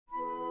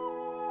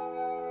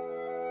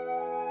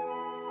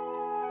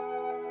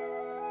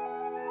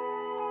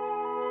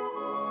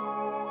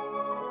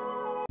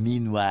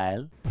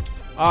Meanwhile.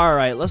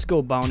 Alright, let's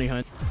go bounty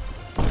hunt.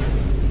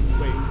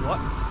 Wait, what?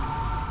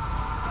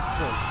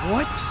 Bro,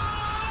 what?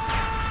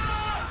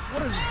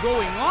 What is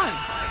going on?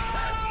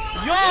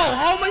 Yo,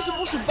 how am I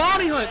supposed to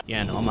bounty hunt?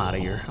 Yeah, no, I'm out of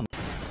here.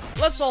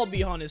 Let's all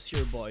be honest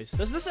here, boys.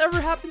 Does this ever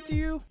happen to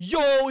you?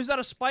 Yo, is that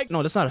a spike?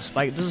 No, that's not a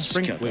spike. This is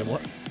spring. Wait,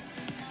 what?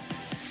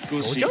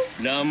 Gojo?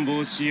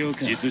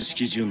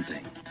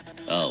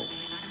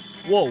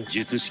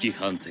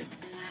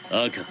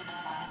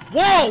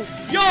 Whoa.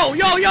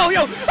 Whoa!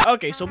 Yo!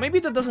 Okay, so maybe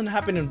that doesn't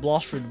happen in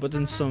Blox Fruit, but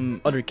in some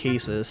other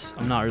cases.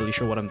 I'm not really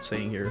sure what I'm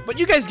saying here. But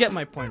you guys get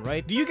my point,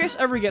 right? Do you guys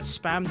ever get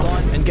spammed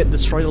on and get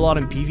destroyed a lot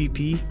in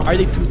PvP? Are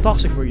they too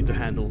toxic for you to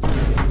handle?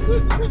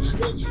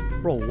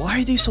 Bro,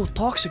 why are they so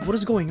toxic? What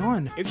is going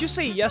on? If you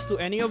say yes to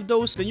any of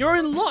those, then you're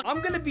in luck.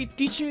 I'm gonna be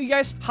teaching you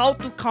guys how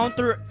to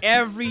counter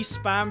every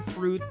spam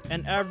fruit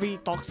and every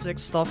toxic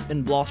stuff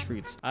in Blox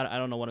Fruits. I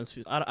don't know what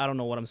I don't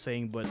know what I'm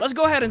saying, but let's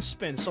go ahead and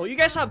spin. So you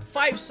guys have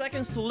 5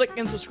 seconds to click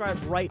and subscribe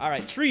right. All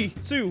right, 3,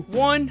 2,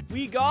 1.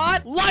 We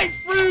got light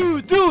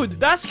fruit, dude.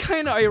 That's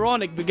kind of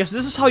ironic because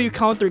this is how you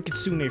counter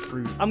kitsune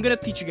fruit. I'm gonna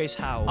teach you guys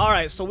how. All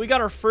right, so we got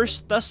our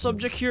first test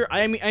subject here.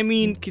 I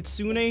mean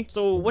kitsune.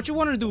 So what you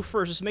want to do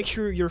first is make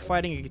sure you're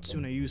fighting a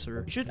kitsune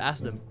user. You should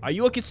ask them, are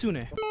you a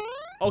kitsune?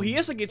 Oh, he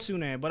is a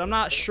kitsune, but I'm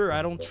not sure.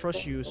 I don't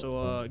trust you,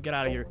 so get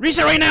out of here.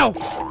 Reset right now!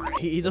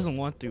 He doesn't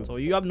want to, so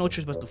you have no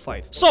choice but to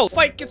fight. So,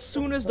 fight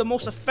kitsune is the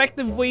most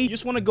effective way. You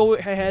just want to go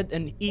ahead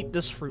and eat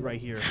this fruit right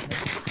here.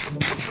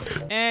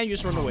 And you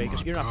just run away,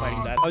 because you're not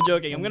fighting that. I'm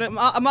joking.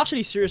 I'm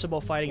actually serious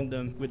about fighting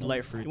them with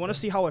light fruit. You want to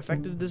see how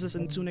effective this is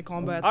in Tsune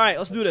combat? Alright,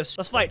 let's do this.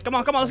 Let's fight. Come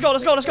on, let's go.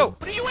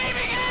 What are you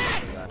aiming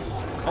at?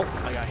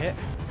 Oh, I got hit.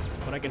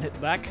 But I can hit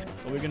back.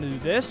 So we're gonna do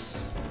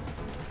this.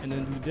 And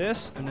then do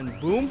this, and then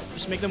boom.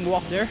 Just make them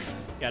walk there.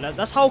 Yeah,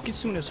 that's how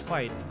kitsunes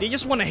fight. They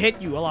just want to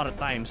hit you a lot of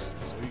times.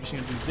 So you're just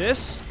gonna do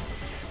this,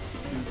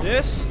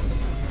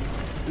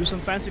 do some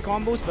fancy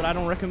combos, but I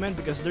don't recommend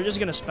because they're just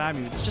gonna spam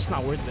you. It's just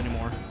not worth it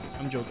anymore.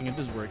 I'm joking, it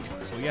does work.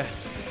 So yeah,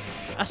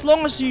 as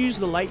long as you use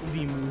the light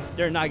V move,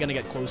 they're not gonna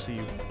get close to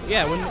you.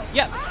 Yeah,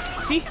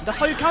 see, that's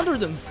how you counter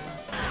them.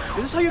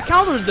 This is how you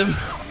counter them.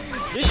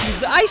 Just use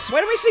the ice. Why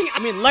am I saying? I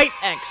mean, light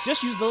X.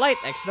 Just use the light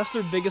X. That's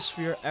their biggest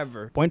fear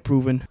ever. Point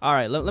proven. All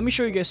right, let me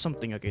show you guys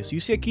something. Okay, so you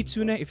see a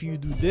kitsune. If you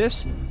do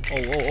this,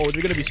 oh,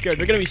 they're gonna be scared.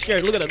 They're gonna be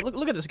scared. Look at that.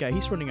 Look at this guy.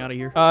 He's running out of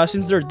here.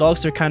 Since they're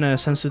dogs, they're kind of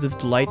sensitive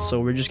to light, so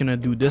we're just gonna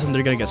do this, and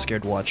they're gonna get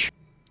scared. Watch.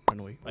 Run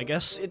away. I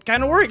guess it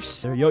kind of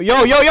works. Yo!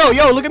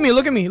 Look at me.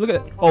 Look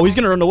at. Oh, he's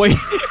gonna run away.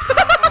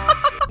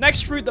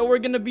 Next fruit that we're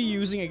gonna be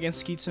using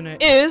against kitsune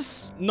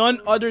is none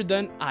other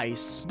than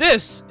ice.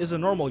 This is a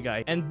normal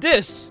guy, and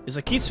this is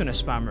a kitsune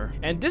spammer.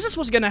 And this is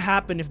what's gonna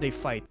happen if they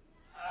fight.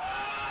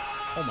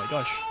 Oh my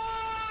gosh.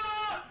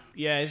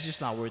 Yeah, it's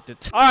just not worth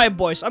it. Alright,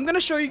 boys, I'm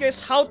gonna show you guys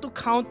how to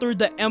counter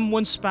the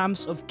M1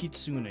 spams of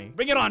kitsune.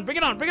 Bring it on.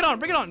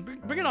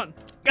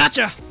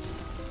 Gotcha!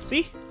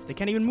 See? They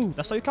can't even move.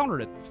 That's how you counter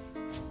it.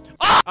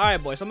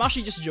 Alright, boys, I'm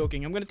actually just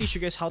joking. I'm gonna teach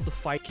you guys how to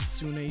fight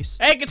kitsunes.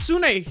 Hey,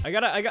 kitsune! I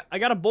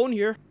got a bone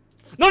here.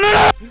 No!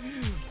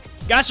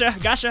 Gotcha.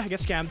 Get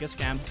scammed.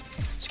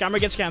 Scammer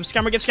gets scammed.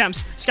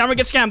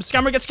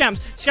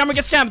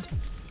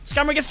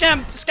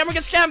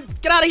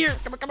 Get out of here.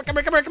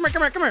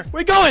 Come here.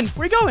 We're going.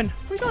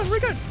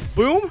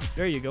 Boom.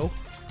 There you go.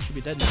 Should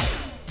be dead now.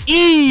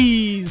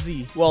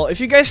 Easy. Well, if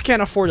you guys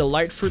can't afford a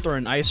light fruit or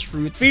an ice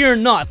fruit, fear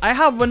not. I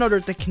have another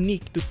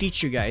technique to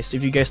teach you guys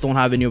if you guys don't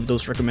have any of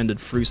those recommended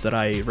fruits that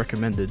I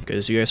recommended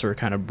because you guys are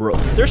kind of broke.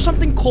 There's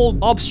something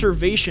called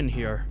observation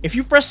here. If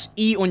you press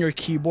E on your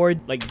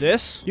keyboard like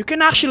this, you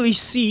can actually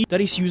see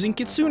that he's using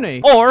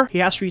kitsune or he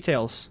has 3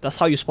 tails. That's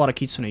how you spot a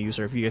kitsune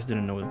user if you guys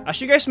didn't know that.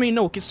 As you guys may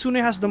know, kitsune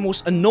has the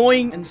most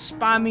annoying and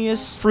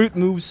spammiest fruit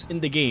moves in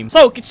the game.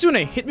 So,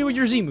 kitsune, hit me with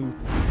your Z move.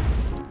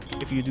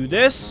 If you do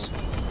this,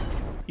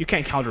 you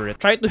can't counter it.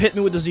 Try to hit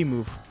me with the Z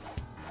move.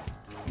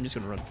 I'm just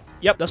gonna run.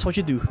 Yep, that's what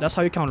you do. That's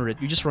how you counter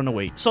it. You just run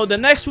away. So the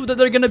next move that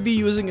they're gonna be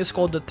using is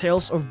called the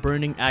Tales of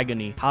Burning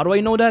Agony. How do I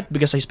know that?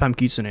 Because I spam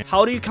kitsune.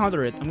 How do you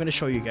counter it? I'm gonna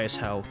show you guys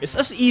how. It's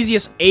as easy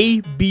as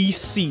A, B,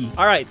 C.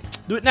 Alright,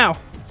 do it now.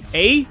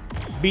 A,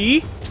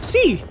 B,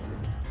 C.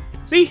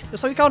 See?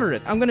 That's how you counter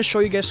it. I'm gonna show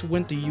you guys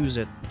when to use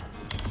it.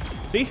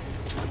 See?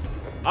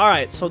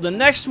 Alright, so the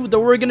next move that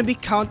we're gonna be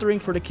countering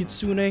for the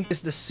kitsune is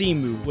the C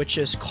move, which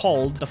is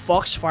called the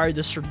Foxfire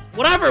Disturb.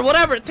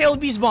 Whatever! Tail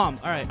Beast Bomb!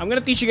 Alright, I'm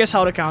gonna teach you guys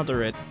how to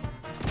counter it.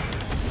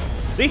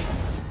 See?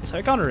 That's how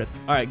you counter it.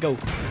 Alright, go.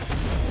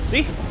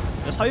 See?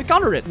 That's how you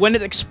counter it. When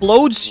it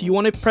explodes, you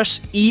want to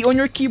press E on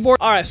your keyboard.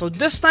 Alright, so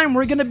this time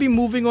we're gonna be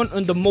moving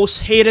on the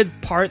most hated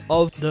part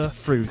of the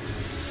fruit.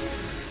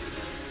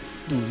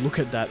 Dude, look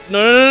at that.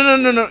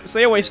 No.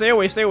 Stay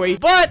away.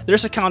 But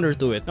there's a counter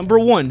to it. Number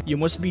 1, you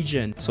must be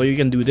Jin. So you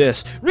can do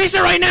this.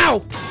 Reset right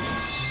now!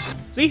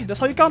 See? That's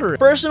how you counter it.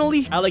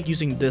 Personally, I like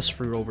using this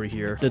fruit over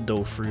here. The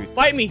dough fruit.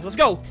 Fight me! Let's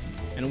go!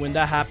 And when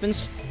that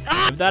happens,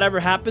 if that ever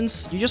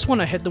happens, you just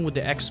want to hit them with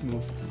the X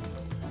move.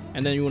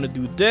 And then you want to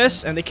do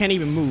this, and they can't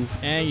even move.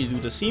 And you do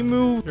the C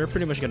move, they're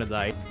pretty much gonna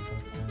die.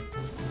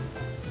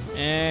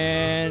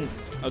 And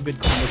a good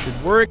combo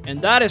should work.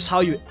 And that is how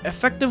you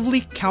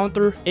effectively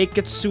counter a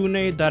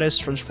Kitsune that is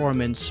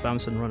transformed and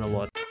spams and run a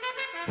lot.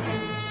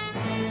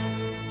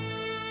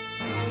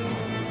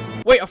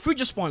 Wait, a fruit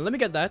just spawned. Let me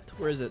get that.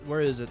 Where is it?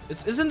 Where is it?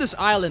 It's in this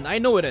island. I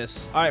know it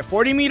is. All right,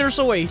 40 meters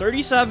away.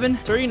 37,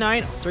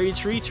 39,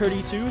 33,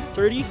 32,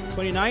 30,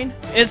 29.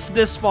 It's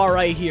this spot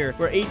right here.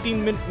 We're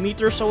 18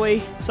 meters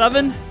away.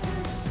 7,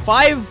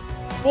 5,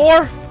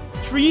 4,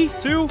 3,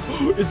 2.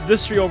 It's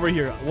this tree over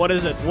here. What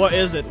is it? What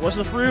is it? What's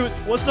the fruit?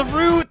 What's the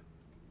fruit?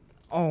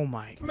 Oh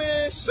my.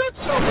 Man, shut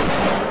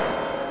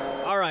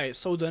up. All right,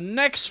 so the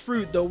next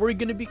fruit that we're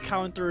gonna be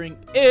countering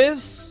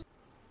is...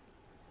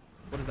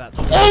 What is that?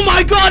 Oh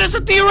my god, it's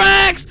a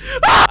T-Rex!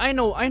 Ah! I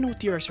know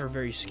T-Rex are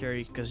very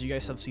scary because you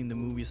guys have seen the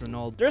movies and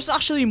all. There's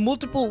actually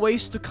multiple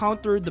ways to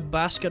counter the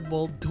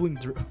basketball doing...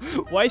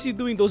 Why is he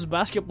doing those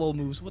basketball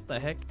moves? What the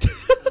heck?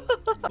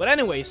 But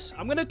anyways,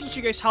 I'm gonna teach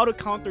you guys how to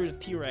counter the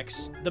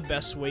T-Rex the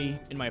best way,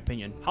 in my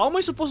opinion. How am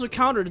I supposed to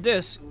counter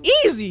this?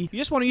 Easy! You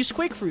just want to use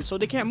Quake Fruit so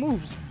they can't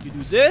move. You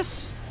do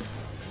this,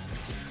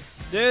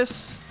 and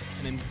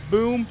then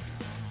boom,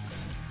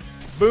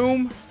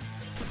 boom,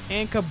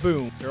 and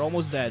kaboom. They're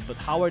almost dead, but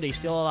how are they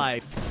still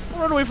alive?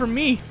 Don't run away from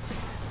me. You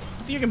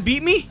think you can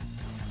beat me?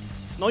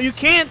 No, you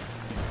can't.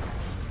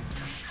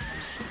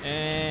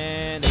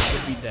 And they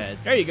should be dead.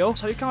 There you go.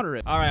 That's how you counter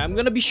it. Alright, I'm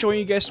gonna be showing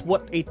you guys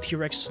what a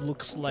T-Rex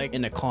looks like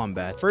in a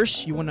combat.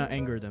 First, you wanna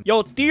anger them.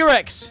 Yo,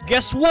 T-Rex,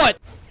 guess what?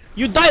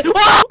 You died.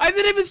 Oh! I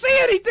didn't even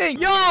say anything.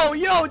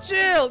 Yo,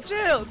 chill.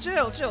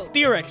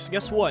 T-Rex,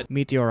 guess what?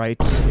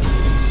 Meteorites.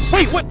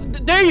 Wait, what?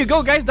 There you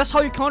go, guys. That's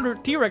how you counter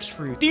T-Rex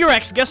fruit.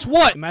 T-Rex, guess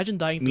what? Imagine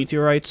dying.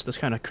 Meteorites. That's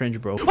kind of cringe,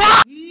 bro.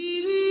 Ah!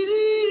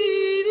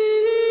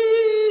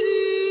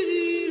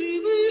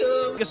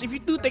 Because if you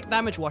do take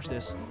damage, watch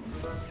this.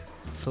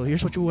 So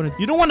here's what you want to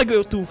do. You don't want to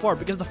go too far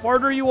because the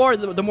farther you are,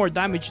 the more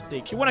damage you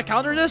take. If you want to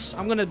counter this,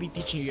 I'm going to be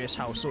teaching you guys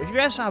how. So if you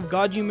guys have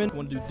God Human, you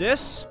want to do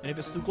this. And if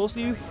it's too close to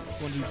you, you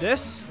want to do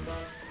this.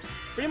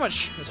 Pretty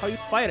much, that's how you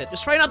fight it.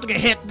 Just try not to get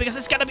hit because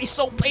it's gonna be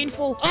so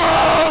painful.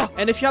 Oh!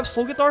 And if you have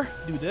Soul Guitar,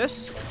 do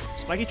this.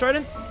 Spiky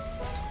Trident.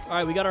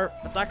 Alright, we got our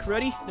attack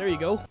ready. There you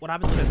go. What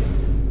happened to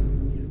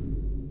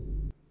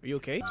him? Are you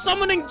okay?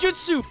 Summoning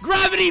Jutsu!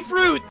 Gravity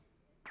Fruit!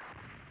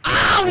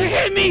 Ow! You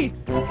hit me!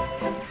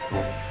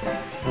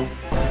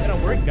 That'll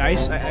work,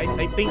 guys. I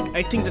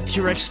think the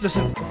T-Rex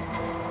doesn't...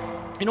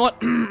 You know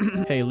what?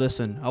 Hey,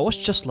 listen. I was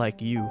just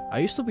like you. I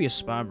used to be a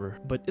spammer,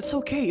 but it's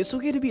okay. It's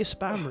okay to be a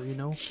spammer, you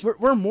know?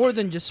 We're more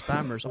than just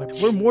spammers. Okay?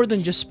 We're more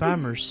than just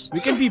spammers. We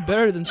can be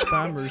better than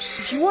spammers.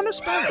 If you want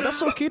to spam,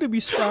 that's okay to be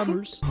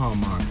spammers. Oh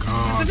my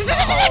god.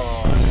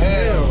 Oh,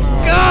 hell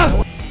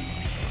god.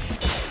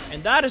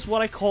 And that is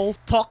what I call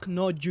Talk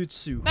no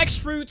Jutsu. Next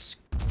fruits.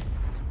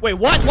 Wait,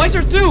 what? Why is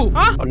there two?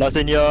 Huh? Hola,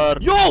 senor.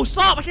 Yo,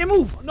 stop! I can't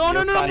move. No.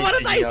 What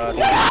did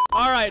I?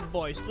 Alright,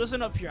 boys,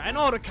 listen up here. I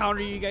know how to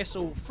counter you guys.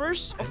 So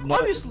first,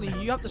 obviously,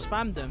 you have to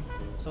spam them,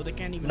 so they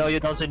can't even. No, you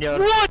don't, senor.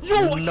 What?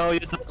 Yo. No,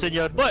 you don't,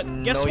 senor. But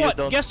guess what?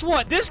 Guess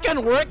what? This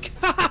can work.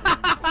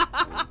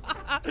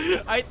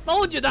 I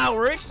told you that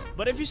works.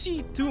 But if you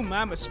see two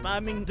mammoths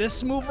spamming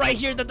this move right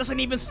here that doesn't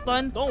even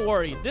stun, don't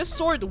worry. This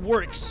sword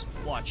works.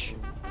 Watch.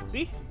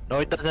 See? No,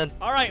 it doesn't.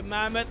 Alright,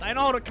 Mammoth, I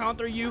know how to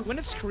counter you. When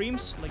it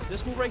screams, like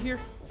this move right here,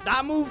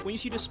 that move, when you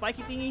see the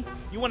spiky thingy,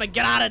 you want to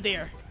get out of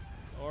there.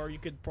 Or you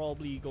could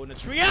probably go in the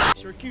tree. Ah!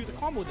 It's your cue to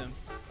combo them.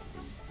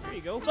 There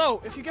you go.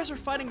 So, if you guys are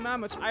fighting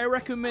Mammoths, I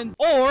recommend...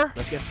 Or,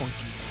 let's get funky.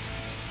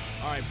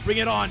 Alright, bring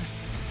it on.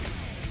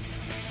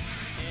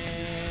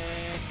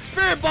 And...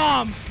 Spirit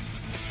Bomb!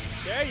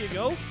 There you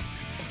go.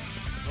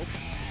 Nope.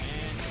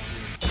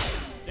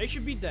 They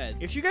should be dead.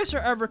 If you guys are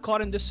ever caught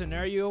in this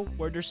scenario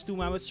where there's two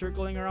mammoths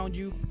circling around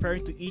you,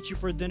 preparing to eat you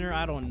for dinner,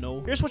 I don't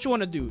know. Here's what you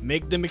want to do.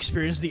 Make them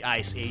experience the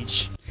Ice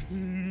Age.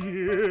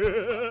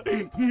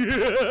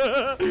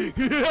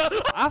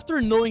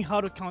 After knowing how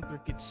to counter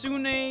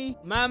Kitsune,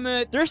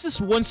 Mammoth, there's this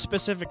one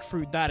specific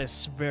fruit that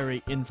is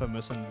very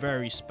infamous and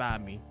very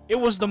spammy. It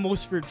was the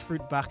most feared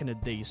fruit back in the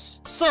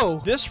days.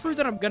 So, this fruit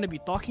that I'm gonna be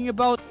talking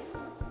about,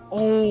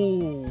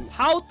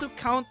 how to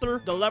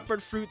counter the leopard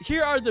fruit.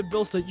 Here are the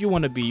builds that you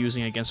want to be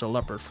using against a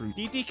leopard fruit.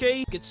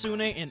 TTK,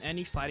 Kitsune, and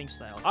any fighting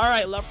style.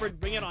 Alright, leopard,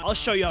 bring it on. I'll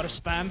show you how to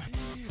spam.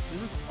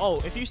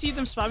 Oh, if you see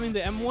them spamming the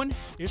M1,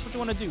 here's what you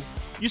want to do.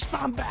 You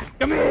spam back.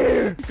 Come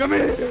here. Come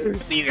here. You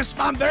think you can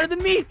spam better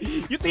than me?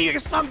 You think you can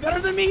spam better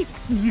than me?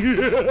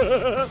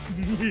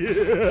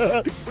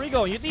 Where you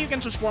going? You think you can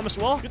transform as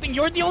well? You think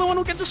you're the only one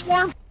who can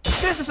transform?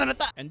 This is an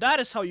attack. And that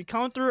is how you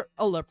counter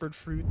a leopard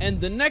fruit. And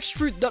the next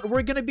fruit that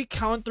we're gonna be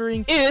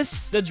countering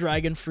is the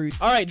dragon fruit.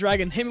 Alright,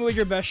 dragon, hit me with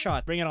your best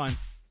shot. Bring it on.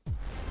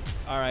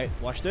 Alright,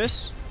 watch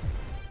this.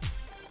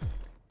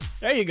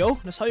 There you go.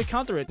 That's how you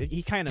counter it.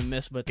 He kind of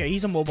missed, but okay,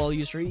 he's a mobile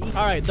user.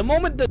 Alright, the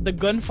moment that the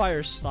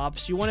gunfire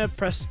stops, you want to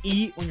press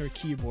E on your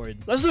keyboard.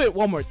 Let's do it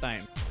one more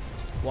time.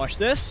 Watch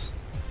this.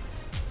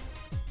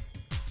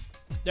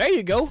 There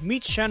you go.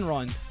 Meet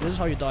Shenron. This is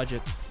how you dodge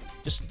it.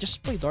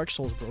 Just play Dark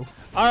Souls, bro.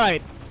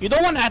 Alright, you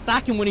don't want to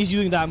attack him when he's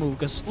using that move,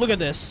 because look at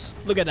this.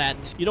 Look at that.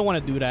 You don't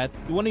want to do that.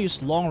 You want to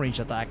use long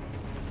range attack.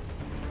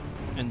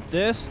 and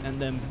this,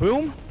 and then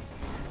boom.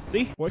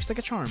 See? Works like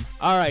a charm.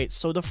 Alright,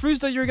 so the fruits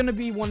that you're gonna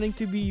be wanting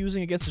to be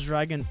using against the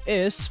dragon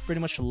is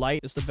pretty much light.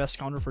 It's the best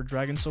counter for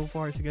dragon so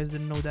far, if you guys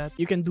didn't know that.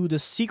 You can do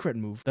this secret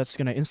move that's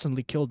gonna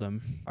instantly kill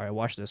them. Alright,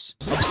 watch this.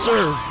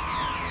 Observe!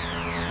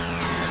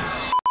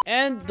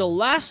 And the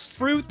last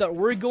fruit that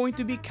we're going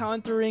to be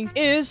countering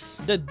is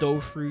the dough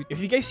fruit. If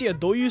you guys see a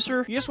dough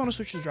user, you just want to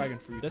switch to dragon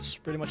fruit. That's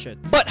pretty much it.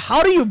 But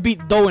how do you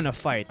beat dough in a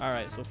fight? All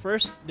right, so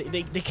first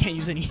they can't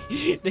use any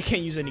they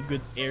can't use any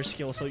good air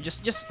skill. So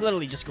just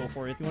literally just go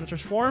for it. You want to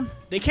transform?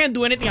 They can't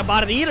do anything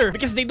about it either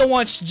because they don't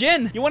watch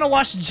Jin. You want to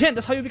watch Jin?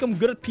 That's how you become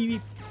good at PvP.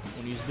 I'm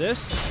gonna use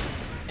this.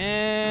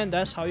 And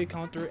that's how you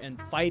counter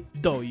and fight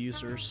dough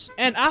users.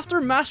 And after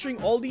mastering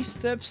all these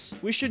steps,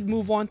 we should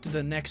move on to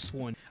the next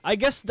one. I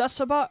guess that's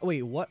about...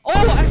 Wait, what?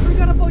 Oh, I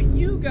forgot about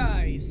you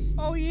guys.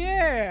 Oh,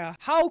 yeah.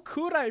 How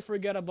could I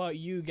forget about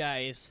you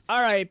guys?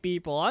 All right,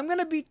 people. I'm going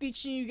to be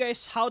teaching you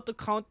guys how to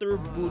counter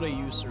Buddha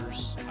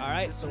users. All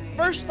right, so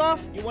first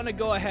off, you want to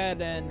go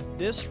ahead and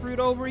this fruit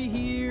over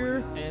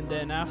here. And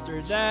then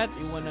after that,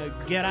 you want to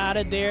get out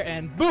of there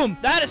and boom.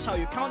 That is how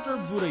you counter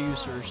Buddha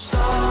users.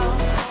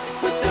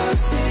 Without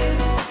sin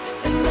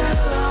in that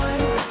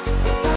line.